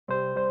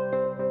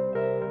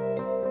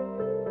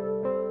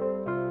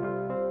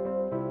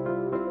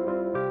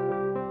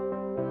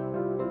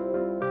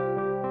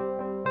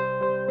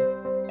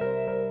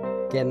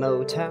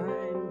Demo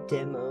time,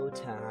 demo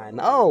time.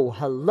 Oh,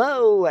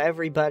 hello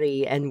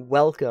everybody, and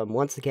welcome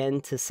once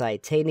again to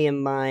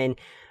Psitanium Mine.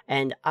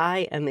 And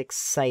I am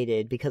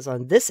excited because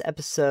on this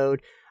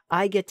episode,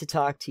 I get to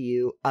talk to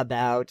you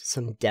about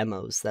some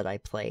demos that I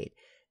played.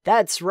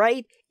 That's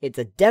right, it's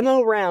a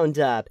demo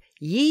roundup.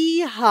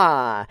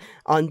 Yeehaw!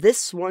 On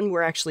this one,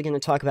 we're actually going to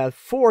talk about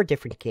 4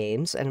 different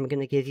games, and I'm going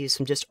to give you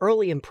some just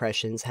early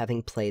impressions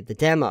having played the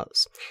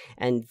demos.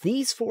 And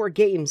these 4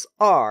 games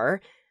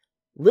are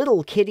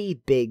Little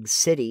Kitty Big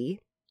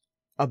City,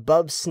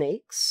 Above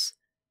Snakes,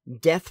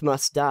 Death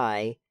Must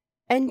Die,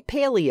 and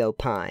Paleo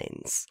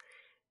Pines.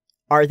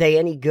 Are they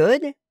any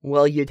good?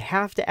 Well, you'd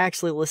have to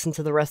actually listen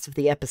to the rest of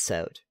the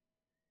episode.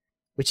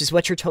 Which is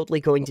what you're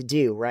totally going to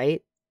do,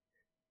 right?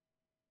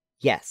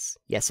 Yes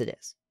it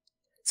is.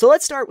 So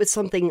let's start with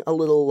something a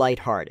little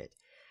lighthearted.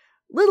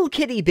 Little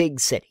Kitty Big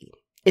City.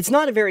 It's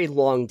not a very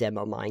long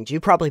demo, mind you,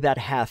 probably about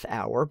a half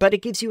hour, but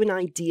it gives you an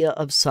idea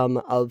of some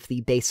of the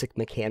basic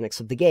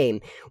mechanics of the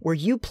game, where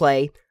you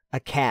play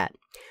a cat.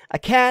 A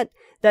cat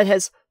that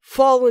has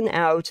fallen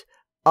out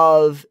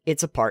of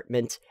its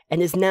apartment and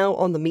is now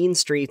on the mean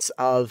streets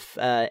of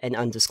an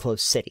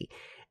undisclosed city.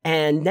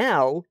 And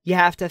now you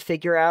have to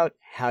figure out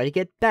how to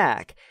get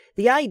back.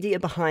 The idea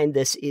behind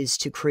this is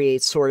to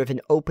create sort of an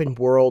open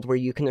world where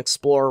you can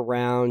explore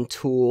around,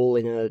 tool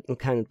in a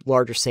kind of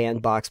larger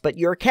sandbox, but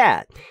you're a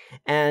cat.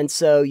 And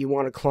so you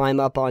want to climb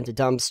up onto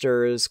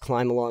dumpsters,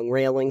 climb along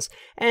railings,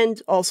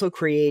 and also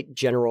create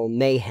general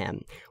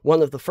mayhem.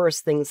 One of the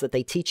first things that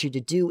they teach you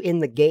to do in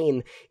the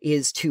game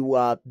is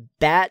to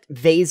bat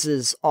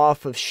vases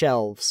off of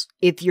shelves.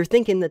 If you're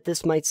thinking that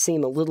this might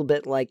seem a little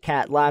bit like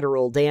cat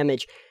lateral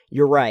damage,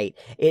 you're right.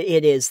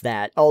 It is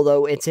that,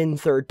 although it's in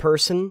third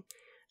person.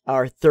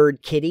 Our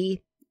third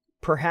kitty,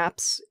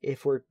 perhaps,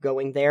 if we're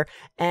going there.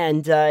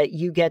 And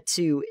you get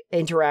to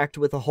interact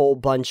with a whole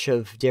bunch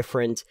of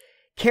different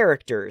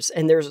characters.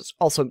 And there's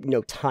also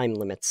no time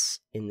limits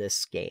in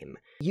this game.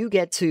 You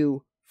get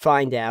to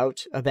find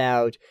out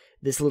about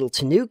this little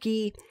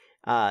tanuki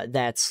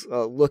that's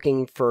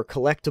looking for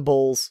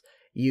collectibles.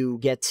 You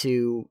get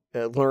to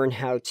learn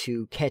how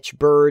to catch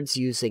birds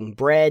using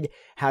bread.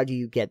 How do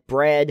you get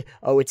bread?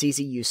 Oh, it's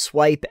easy. You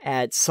swipe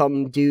at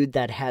some dude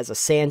that has a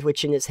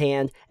sandwich in his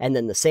hand, and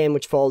then the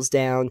sandwich falls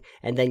down,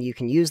 and then you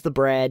can use the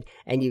bread,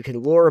 and you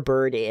can lure a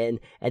bird in,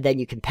 and then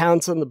you can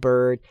pounce on the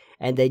bird,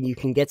 and then you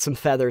can get some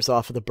feathers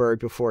off of the bird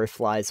before it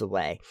flies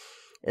away.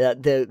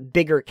 The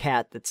bigger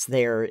cat that's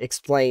there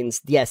explains,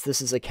 yes,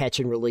 this is a catch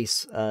and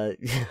release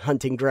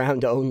hunting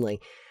ground only.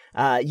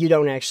 You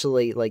don't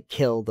actually,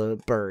 kill the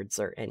birds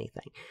or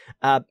anything.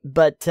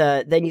 But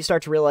then you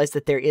start to realize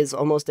that there is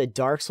almost a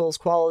Dark Souls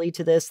quality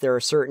to this. There are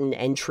certain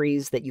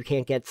entries that you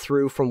can't get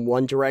through from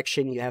one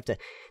direction. You have to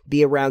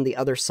be around the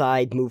other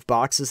side, move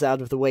boxes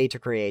out of the way to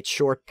create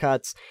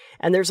shortcuts.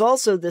 And there's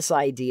also this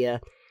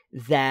idea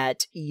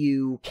that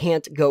you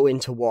can't go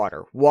into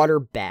water.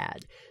 Water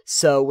bad.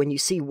 So when you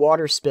see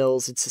water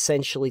spills, it's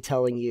essentially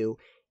telling you,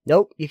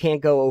 nope, you can't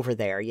go over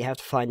there. You have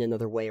to find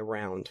another way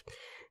around.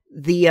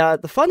 The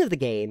fun of the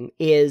game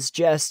is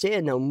just,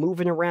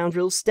 moving around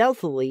real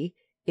stealthily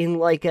in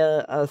like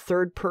a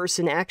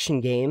third-person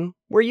action game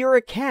where you're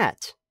a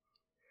cat.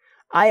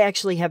 I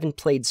actually haven't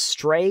played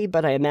Stray,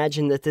 but I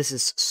imagine that this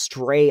is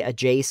Stray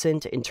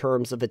adjacent in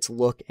terms of its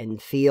look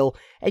and feel.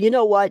 And you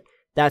know what?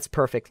 That's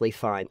perfectly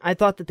fine. I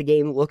thought that the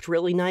game looked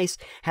really nice,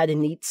 had a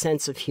neat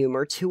sense of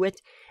humor to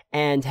it,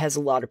 and has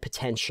a lot of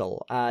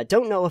potential.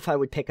 Don't know if I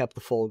would pick up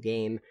the full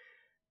game,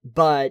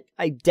 but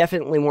I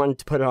definitely wanted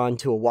to put it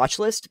onto a watch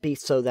list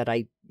so that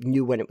I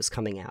knew when it was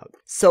coming out.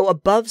 So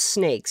Above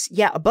Snakes.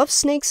 Yeah, Above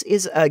Snakes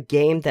is a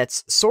game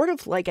that's sort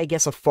of like, I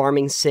guess, a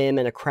farming sim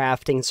and a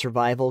crafting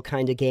survival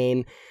kind of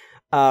game,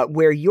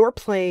 where you're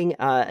playing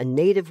a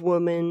native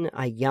woman,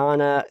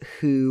 Ayana,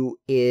 who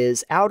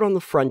is out on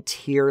the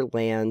frontier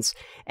lands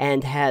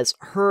and has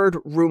heard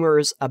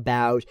rumors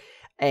about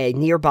a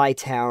nearby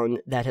town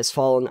that has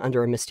fallen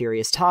under a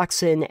mysterious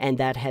toxin and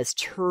that has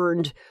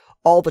turned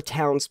all the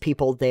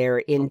townspeople there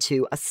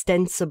into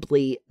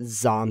ostensibly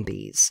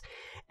zombies.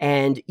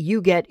 And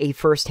you get a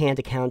first-hand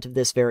account of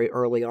this very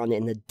early on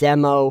in the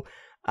demo,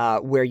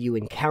 where you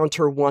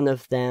encounter one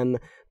of them.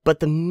 But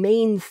the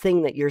main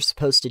thing that you're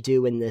supposed to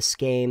do in this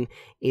game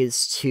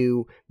is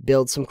to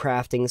build some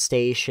crafting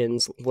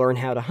stations, learn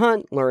how to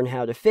hunt, learn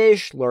how to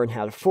fish, learn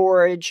how to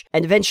forage,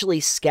 and eventually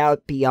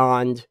scout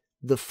beyond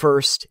the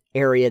first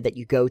area that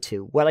you go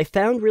to. What I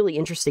found really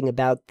interesting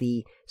about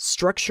the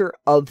structure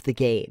of the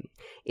game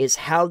is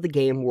how the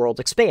game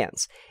world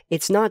expands.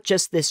 It's not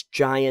just this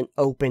giant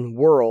open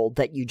world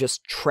that you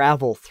just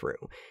travel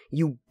through.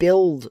 You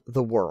build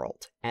the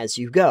world as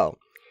you go.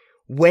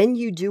 When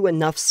you do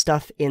enough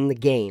stuff in the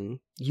game,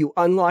 you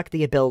unlock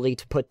the ability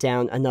to put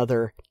down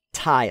another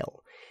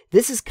tile.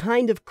 This is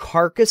kind of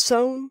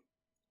Carcassonne,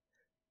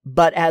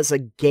 but as a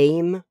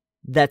game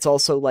that's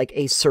also like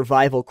a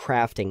survival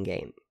crafting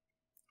game.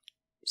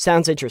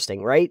 Sounds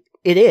interesting, right?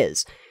 It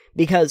is,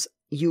 because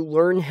you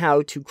learn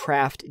how to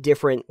craft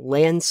different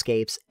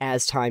landscapes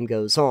as time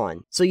goes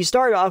on. So you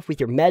start off with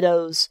your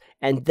meadows,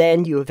 and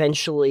then you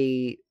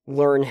eventually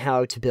learn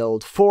how to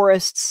build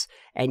forests,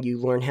 and you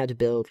learn how to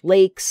build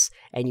lakes,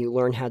 and you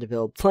learn how to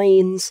build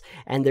plains,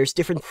 and there's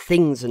different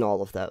things in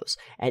all of those.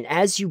 And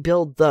as you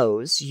build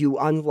those, you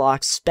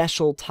unlock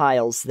special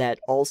tiles that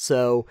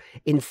also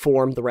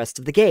inform the rest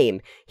of the game.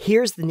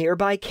 Here's the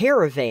nearby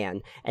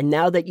caravan, and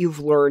now that you've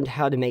learned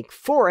how to make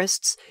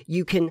forests,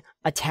 you can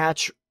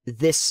attach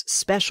this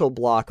special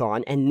block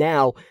on, and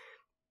now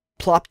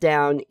plop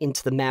down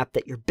into the map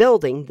that you're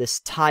building, this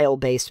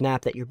tile-based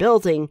map that you're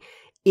building,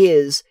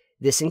 is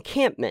this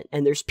encampment,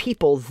 and there's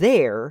people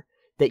there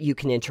that you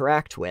can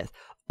interact with.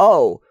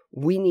 Oh,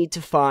 we need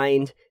to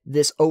find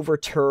this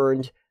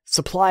overturned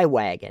supply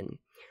wagon.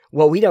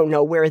 Well, we don't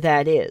know where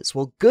that is.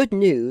 Well, good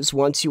news,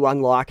 once you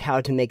unlock how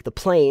to make the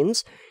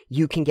plains,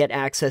 you can get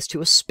access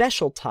to a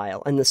special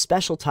tile, and the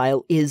special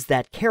tile is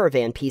that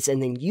caravan piece,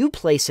 and then you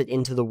place it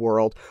into the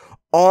world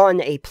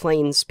on a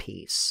plains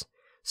piece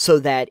so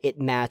that it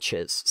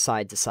matches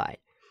side to side.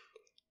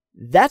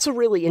 That's a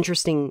really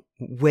interesting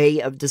way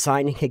of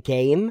designing a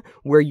game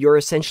where you're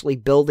essentially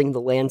building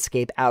the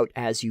landscape out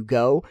as you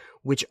go,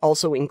 which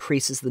also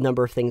increases the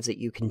number of things that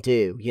you can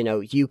do. You know,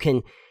 you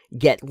can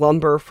get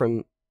lumber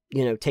from,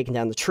 taking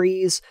down the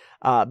trees,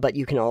 but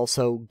you can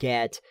also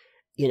get,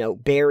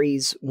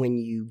 berries when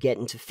you get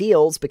into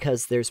fields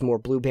because there's more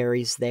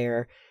blueberries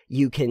there.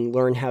 You can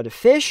learn how to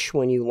fish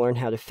when you learn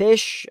how to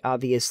fish.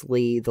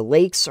 Obviously, the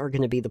lakes are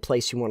going to be the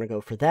place you want to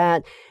go for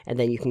that, and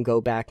then you can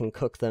go back and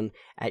cook them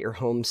at your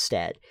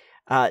homestead.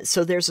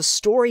 So there's a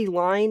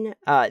storyline.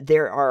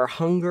 There are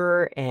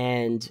hunger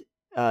and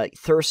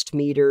thirst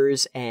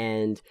meters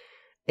and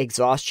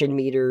exhaustion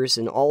meters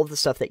and all of the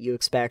stuff that you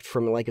expect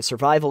from like a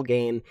survival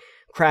game,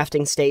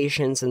 crafting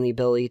stations and the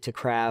ability to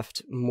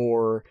craft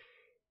more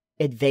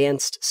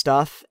advanced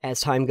stuff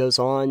as time goes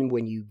on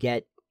when you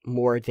get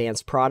more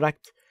advanced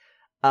product.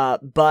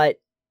 But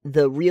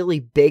the really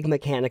big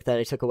mechanic that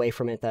I took away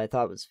from it that I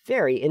thought was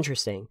very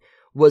interesting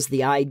was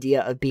the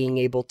idea of being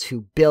able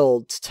to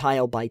build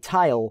tile by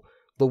tile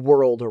the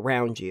world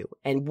around you.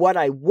 And what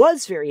I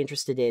was very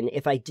interested in,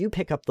 if I do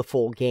pick up the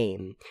full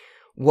game,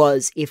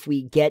 was if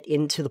we get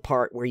into the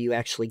part where you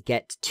actually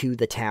get to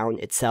the town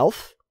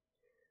itself,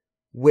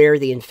 where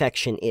the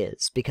infection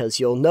is, because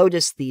you'll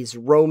notice these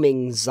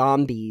roaming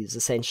zombies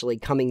essentially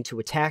coming to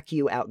attack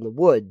you out in the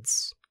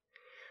woods.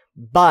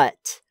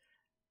 But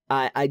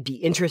I'd be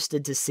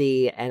interested to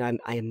see, and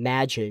I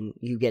imagine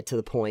you get to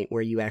the point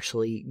where you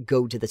actually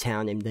go to the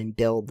town and then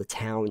build the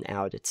town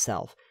out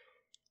itself.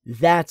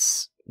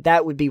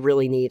 That would be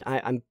really neat.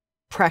 I'm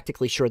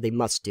practically sure they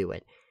must do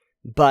it.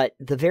 But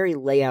the very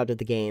layout of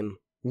the game,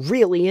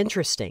 really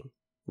interesting.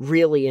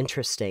 Really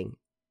interesting.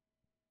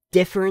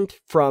 Different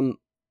from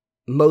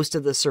most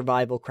of the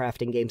survival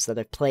crafting games that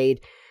I've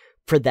played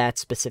for that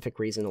specific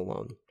reason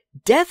alone.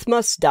 Death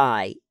Must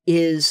Die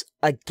is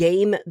a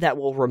game that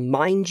will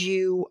remind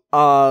you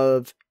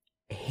of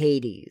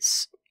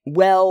Hades.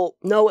 Well,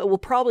 no, it will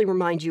probably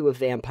remind you of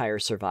Vampire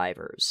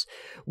Survivors.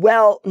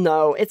 Well,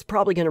 no, it's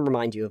probably going to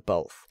remind you of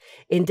both.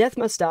 In Death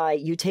Must Die,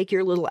 you take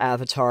your little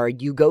avatar,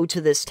 you go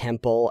to this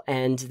temple,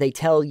 and they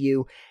tell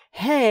you,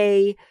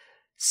 hey,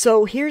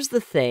 so here's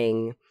the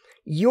thing,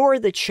 you're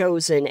the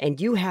chosen,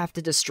 and you have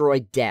to destroy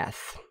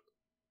death.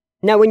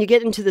 Now, when you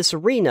get into this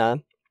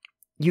arena,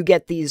 you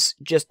get these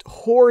just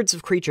hordes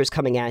of creatures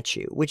coming at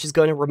you, which is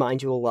going to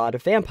remind you a lot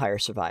of Vampire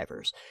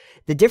Survivors.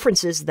 The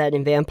difference is that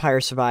in Vampire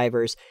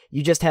Survivors,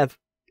 you just have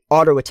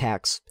auto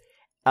attacks,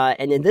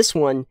 and in this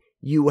one,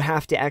 you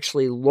have to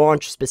actually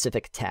launch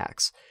specific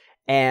attacks,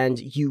 and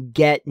you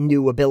get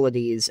new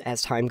abilities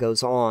as time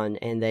goes on,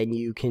 and then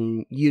you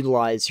can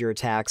utilize your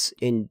attacks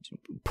and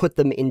put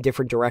them in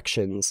different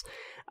directions,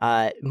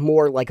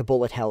 more like a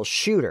bullet hell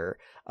shooter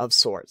of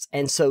sorts.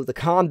 And so the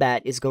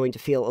combat is going to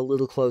feel a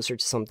little closer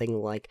to something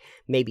like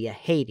maybe a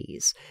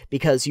Hades,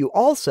 because you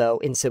also,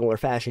 in similar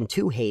fashion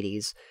to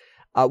Hades,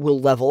 will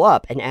level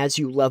up. And as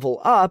you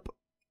level up,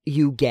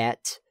 you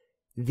get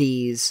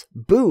these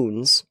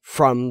boons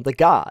from the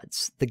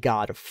gods. The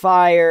god of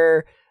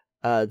fire,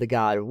 the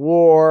god of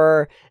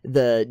war,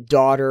 the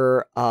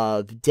daughter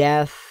of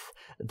death,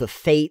 the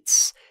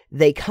fates.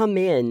 They come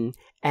in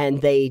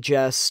and they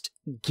just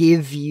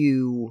give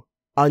you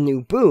a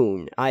new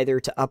boon, either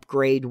to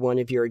upgrade one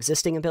of your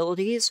existing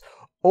abilities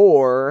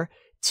or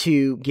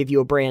to give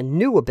you a brand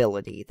new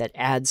ability that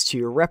adds to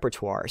your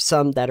repertoire.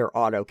 Some that are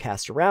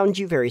auto-cast around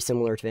you, very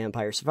similar to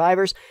Vampire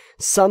Survivors.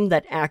 Some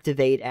that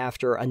activate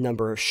after a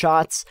number of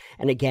shots,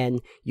 and again,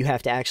 you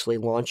have to actually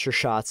launch your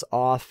shots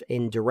off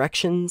in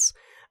directions.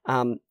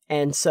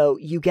 And so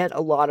you get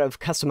a lot of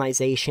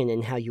customization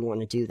in how you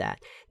want to do that.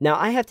 Now,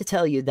 I have to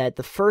tell you that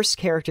the first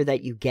character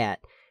that you get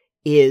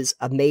is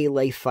a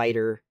melee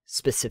fighter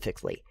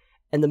specifically.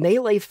 And the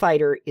melee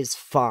fighter is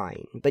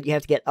fine, but you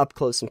have to get up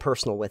close and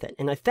personal with it.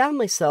 And I found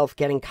myself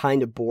getting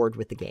kind of bored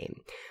with the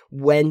game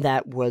when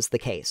that was the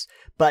case.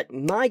 But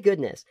my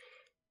goodness,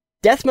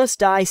 Death Must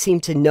Die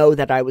seemed to know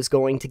that I was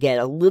going to get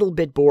a little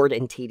bit bored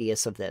and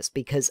tedious of this,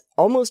 because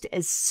almost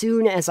as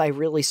soon as I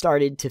really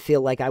started to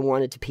feel like I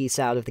wanted to peace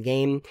out of the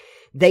game,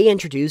 they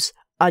introduce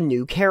a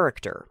new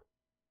character.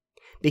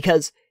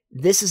 Because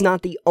this is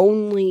not the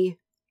only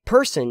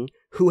person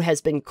who has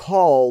been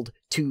called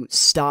to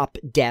stop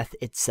death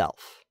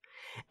itself.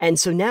 And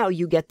so now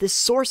you get this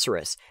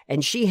sorceress,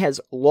 and she has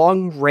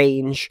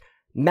long-range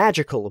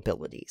magical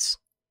abilities.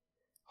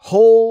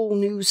 Whole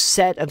new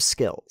set of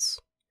skills.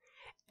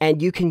 And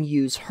you can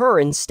use her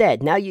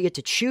instead. Now you get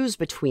to choose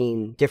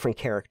between different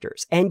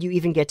characters, and you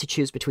even get to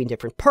choose between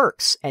different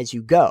perks as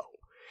you go.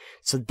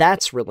 So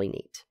that's really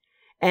neat.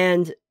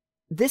 And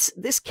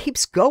this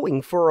keeps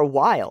going for a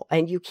while,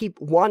 and you keep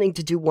wanting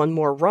to do one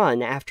more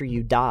run after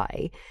you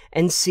die,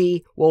 and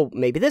see, well,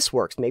 maybe this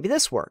works, maybe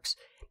this works.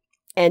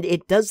 And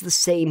it does the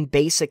same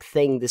basic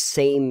thing, the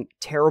same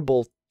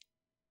terrible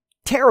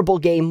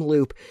game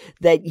loop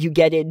that you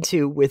get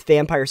into with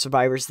Vampire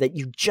Survivors that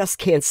you just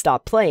can't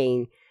stop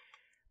playing,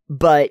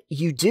 but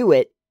you do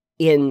it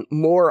in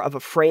more of a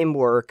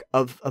framework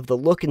of the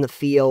look and the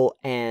feel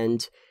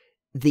and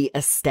the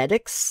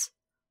aesthetics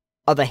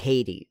of a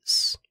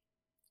Hades.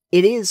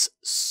 It is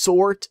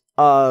sort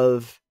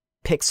of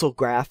pixel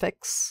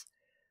graphics,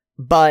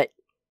 but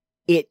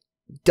it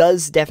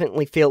does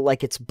definitely feel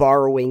like it's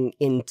borrowing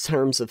in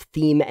terms of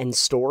theme and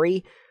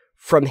story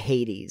from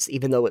Hades,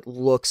 even though it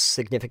looks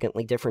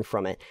significantly different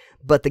from it.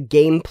 But the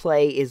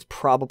gameplay is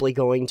probably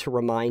going to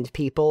remind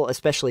people,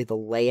 especially the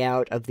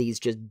layout of these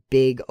just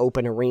big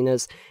open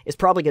arenas, is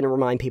probably going to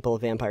remind people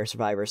of Vampire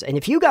Survivors. And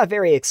if you got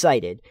very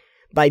excited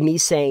by me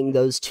saying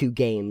those two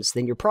games,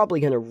 then you're probably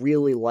going to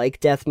really like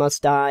Death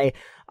Must Die.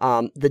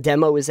 The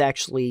demo is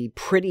actually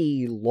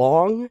pretty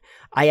long.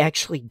 I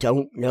actually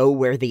don't know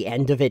where the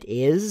end of it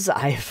is.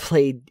 I've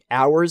played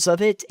hours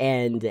of it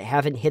and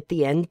haven't hit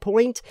the end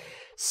point.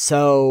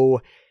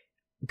 So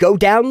go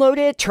download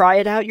it, try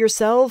it out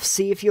yourself,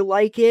 see if you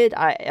like it.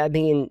 I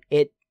mean,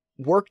 it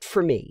worked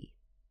for me.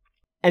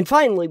 And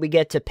finally, we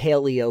get to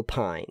Paleo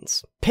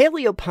Pines.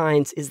 Paleo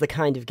Pines is the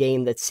kind of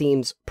game that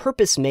seems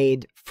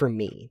purpose-made for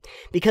me,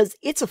 because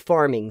it's a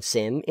farming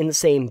sim in the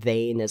same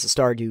vein as a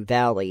Stardew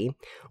Valley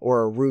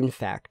or a Rune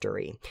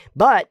Factory.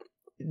 But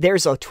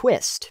there's a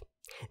twist.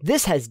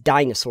 This has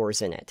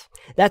dinosaurs in it.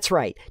 That's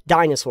right,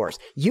 dinosaurs.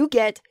 You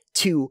get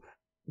to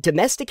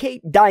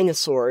domesticate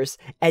dinosaurs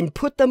and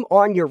put them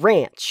on your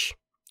ranch.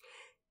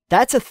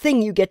 That's a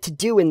thing you get to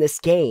do in this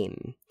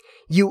game.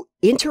 You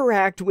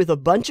interact with a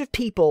bunch of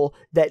people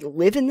that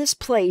live in this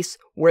place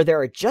where there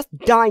are just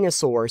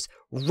dinosaurs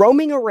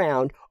roaming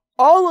around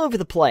all over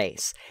the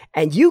place,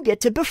 and you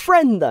get to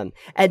befriend them,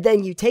 and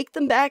then you take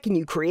them back and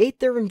you create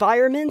their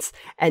environments,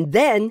 and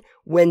then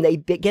when they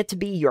get to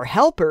be your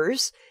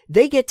helpers,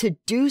 they get to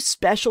do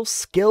special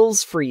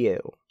skills for you,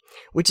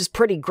 which is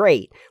pretty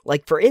great.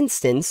 Like, for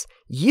instance,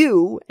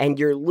 you and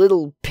your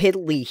little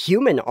piddly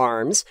human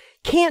arms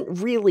can't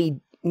really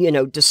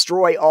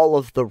destroy all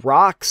of the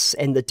rocks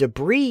and the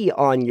debris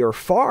on your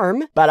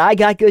farm. But I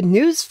got good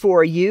news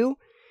for you.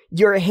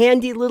 Your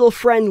handy little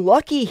friend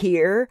Lucky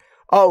here,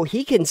 oh,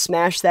 he can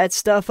smash that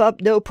stuff up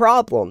no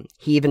problem.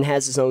 He even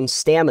has his own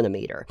stamina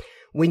meter.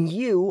 When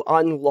you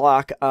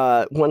unlock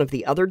one of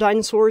the other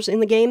dinosaurs in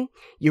the game,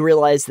 you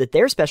realize that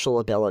their special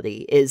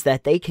ability is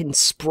that they can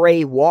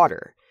spray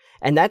water.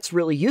 And that's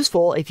really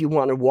useful if you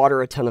want to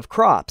water a ton of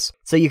crops.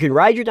 So you can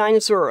ride your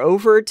dinosaur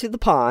over to the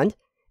pond,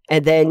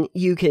 and then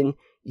you can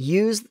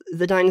use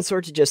the dinosaur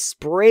to just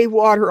spray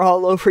water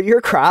all over your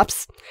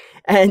crops,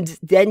 and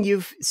then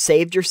you've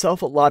saved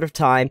yourself a lot of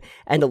time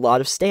and a lot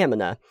of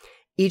stamina.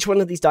 Each one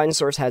of these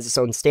dinosaurs has its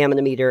own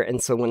stamina meter,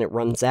 and so when it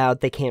runs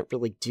out, they can't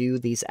really do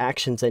these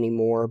actions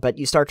anymore, but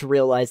you start to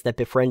realize that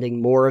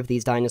befriending more of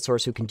these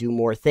dinosaurs who can do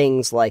more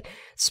things, like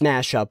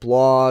smash up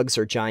logs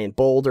or giant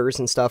boulders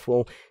and stuff,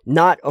 will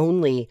not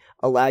only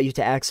allow you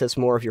to access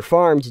more of your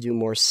farm to do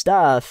more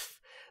stuff,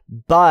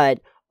 but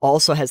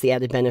also has the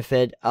added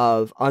benefit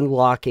of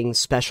unlocking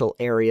special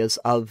areas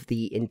of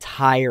the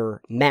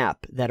entire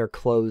map that are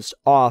closed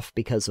off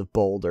because of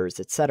boulders,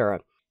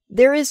 etc.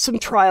 There is some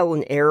trial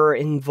and error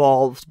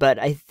involved, but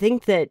I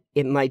think that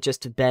it might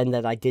just have been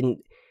that I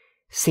didn't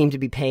seem to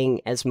be paying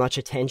as much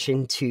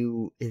attention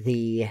to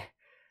the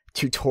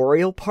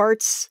tutorial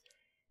parts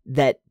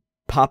that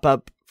pop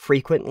up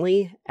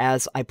frequently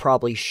as I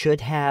probably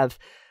should have.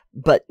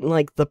 But,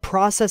 like, the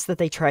process that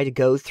they try to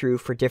go through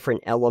for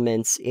different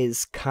elements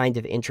is kind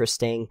of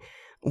interesting.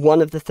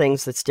 One of the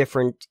things that's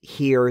different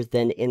here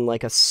than in,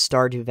 like, a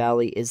Stardew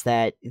Valley is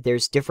that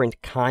there's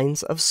different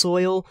kinds of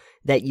soil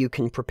that you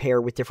can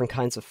prepare with different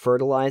kinds of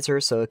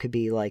fertilizer. So it could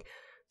be, like,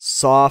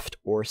 soft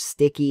or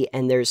sticky,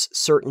 and there's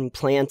certain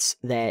plants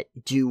that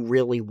do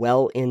really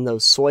well in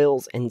those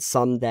soils and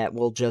some that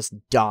will just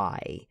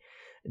die.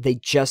 They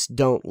just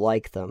don't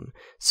like them.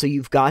 So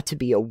you've got to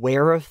be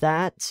aware of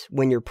that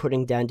when you're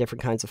putting down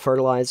different kinds of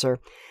fertilizer.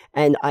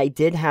 And I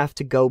did have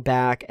to go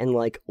back and,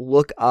 like,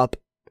 look up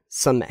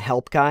some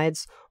help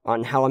guides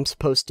on how I'm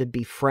supposed to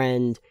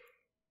befriend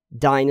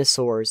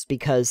dinosaurs,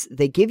 because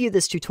they give you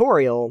this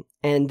tutorial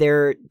and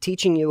they're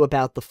teaching you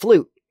about the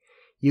flute.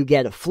 You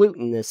get a flute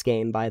in this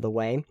game, by the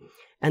way.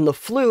 And the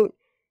flute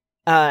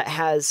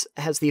has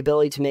the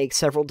ability to make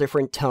several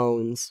different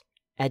tones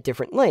at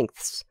different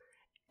lengths.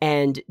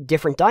 And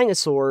different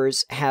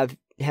dinosaurs have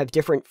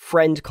different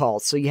friend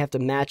calls, so you have to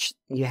match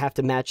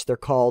their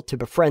call to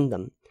befriend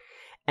them.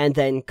 And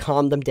then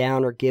calm them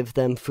down or give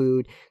them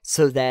food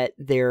so that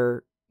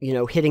they're,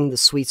 hitting the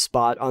sweet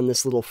spot on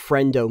this little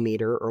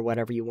friendometer or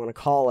whatever you want to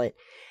call it.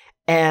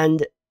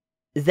 And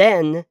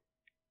then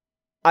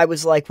I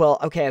was like, well,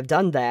 okay, I've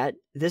done that.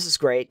 This is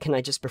great. Can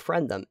I just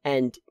befriend them?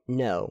 And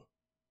no,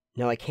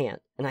 I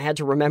can't. And I had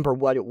to remember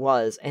what it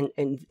was.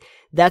 And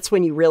that's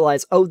when you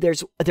realize, oh,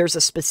 there's a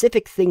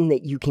specific thing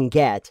that you can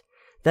get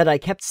that I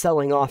kept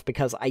selling off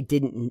because I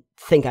didn't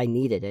think I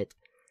needed it,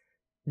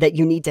 that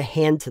you need to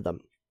hand to them.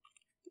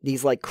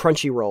 These like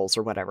crunchy rolls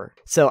or whatever.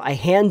 So I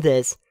hand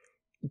this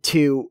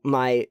to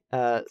my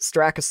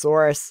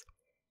Strachosaurus,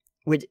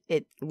 which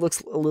it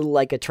looks a little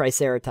like a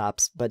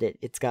Triceratops, but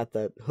it's got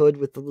the hood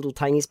with the little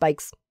tiny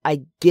spikes.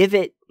 I give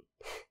it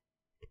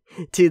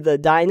to the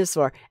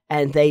dinosaur,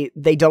 and they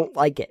don't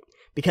like it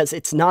because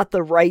it's not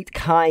the right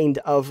kind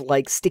of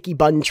like sticky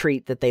bun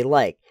treat that they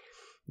like.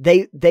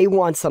 They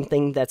want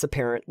something that's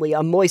apparently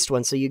a moist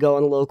one, so you go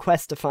on a little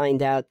quest to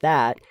find out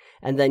that,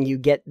 and then you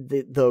get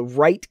the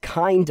right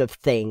kind of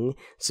thing,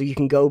 so you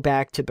can go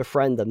back to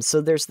befriend them. So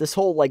there's this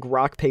whole like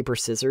rock, paper,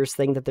 scissors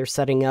thing that they're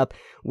setting up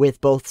with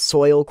both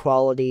soil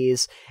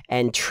qualities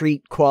and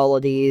treat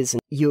qualities.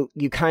 And you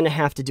kind of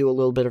have to do a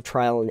little bit of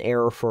trial and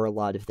error for a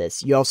lot of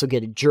this. You also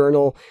get a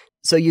journal,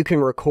 so you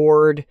can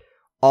record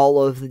all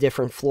of the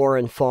different flora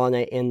and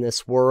fauna in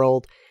this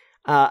world.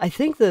 I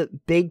think the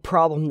big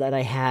problem that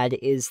I had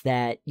is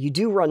that you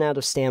do run out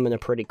of stamina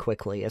pretty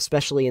quickly,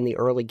 especially in the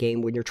early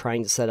game when you're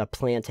trying to set up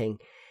planting.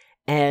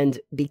 And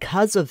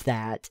because of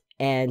that,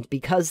 and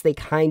because they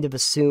kind of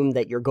assume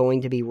that you're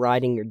going to be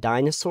riding your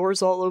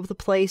dinosaurs all over the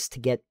place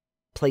to get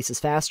places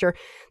faster,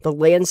 the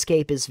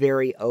landscape is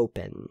very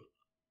open.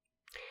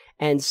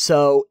 And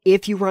so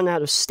if you run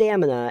out of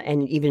stamina,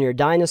 and even your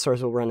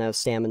dinosaurs will run out of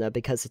stamina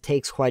because it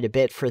takes quite a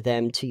bit for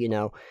them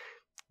to,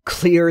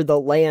 clear the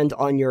land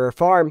on your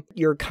farm,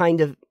 you're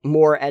kind of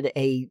more at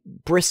a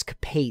brisk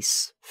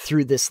pace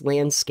through this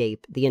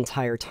landscape the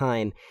entire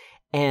time.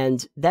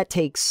 And that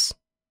takes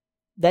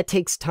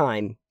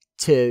time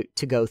to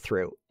go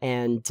through.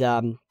 And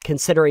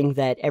considering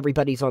that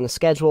everybody's on a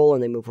schedule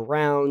and they move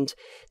around,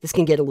 this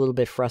can get a little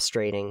bit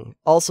frustrating.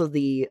 Also,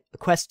 the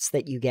quests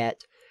that you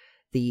get,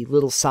 the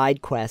little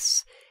side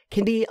quests,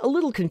 can be a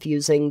little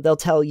confusing. They'll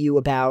tell you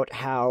about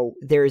how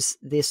there's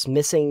this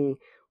missing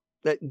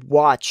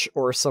watch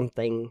or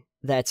something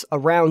that's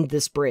around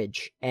this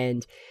bridge,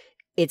 and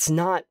it's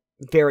not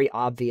very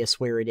obvious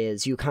where it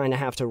is. You kind of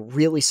have to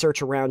really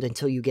search around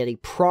until you get a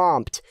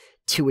prompt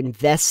to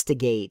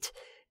investigate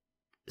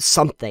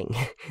something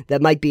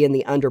that might be in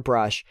the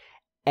underbrush,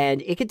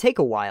 and it could take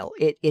a while.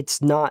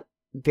 It's not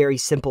very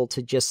simple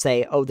to just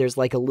say, oh, there's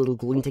like a little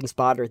glinting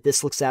spot, or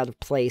this looks out of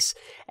place,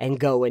 and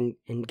go and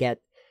get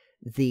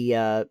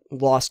the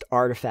lost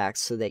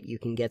artifacts so that you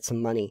can get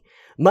some money.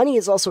 Money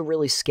is also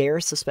really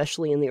scarce,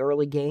 especially in the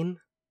early game,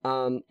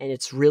 and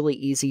it's really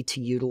easy to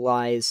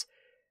utilize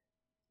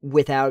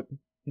without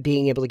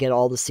being able to get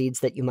all the seeds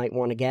that you might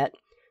want to get.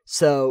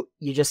 So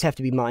you just have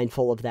to be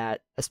mindful of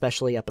that,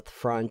 especially up at the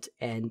front,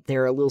 and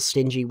they're a little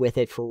stingy with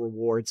it for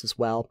rewards as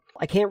well.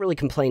 I can't really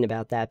complain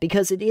about that,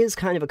 because it is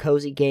kind of a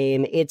cozy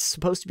game. It's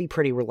supposed to be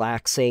pretty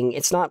relaxing.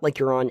 It's not like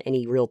you're on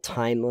any real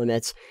time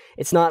limits.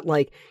 It's not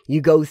like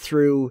you go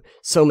through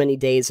so many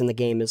days and the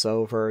game is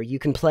over. You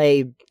can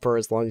play for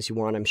as long as you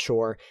want, I'm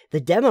sure.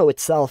 The demo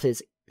itself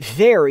is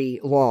very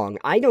long.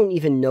 I don't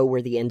even know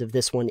where the end of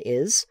this one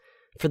is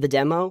for the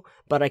demo,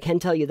 but I can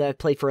tell you that I've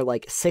played for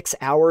like 6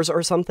 hours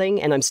or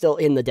something, and I'm still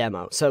in the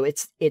demo. So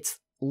it's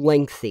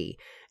lengthy.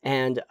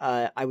 And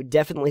I would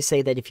definitely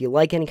say that if you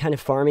like any kind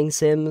of farming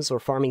sims or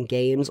farming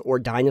games or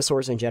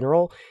dinosaurs in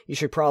general, you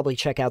should probably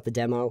check out the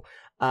demo.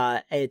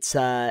 It's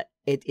a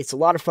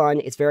lot of fun.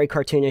 It's very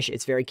cartoonish.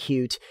 It's very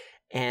cute.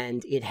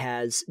 And it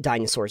has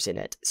dinosaurs in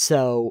it.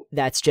 So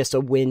that's just a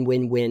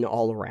win-win-win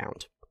all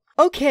around.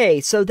 Okay,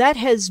 so that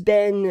has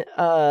been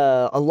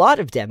a lot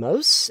of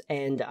demos,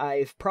 and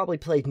I've probably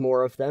played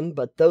more of them,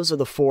 but those are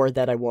the 4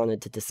 that I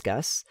wanted to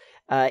discuss.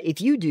 If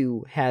you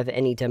do have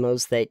any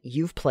demos that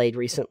you've played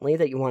recently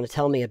that you want to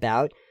tell me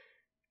about,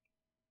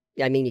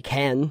 I mean, you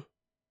can.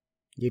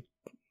 You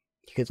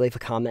could leave a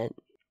comment.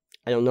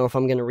 I don't know if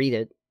I'm going to read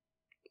it,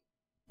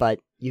 but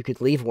you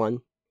could leave one.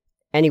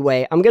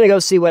 Anyway, I'm going to go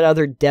see what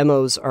other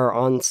demos are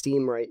on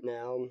Steam right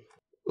now.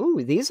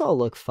 Ooh, these all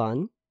look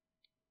fun.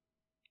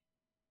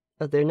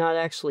 But they're not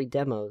actually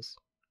demos.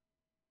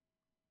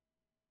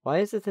 Why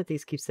is it that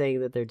these keep saying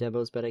that they're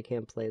demos, but I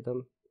can't play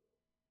them?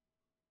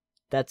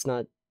 That's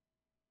not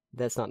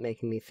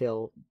making me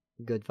feel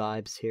good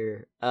vibes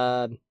here.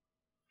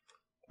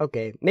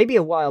 Okay, maybe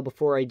a while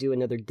before I do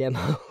another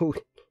demo.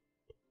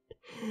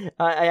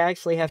 I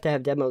actually have to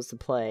have demos to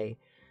play.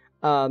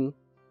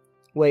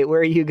 Wait,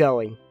 where are you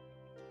going?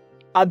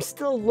 I'm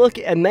still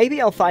looking, and maybe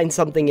I'll find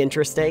something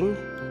interesting.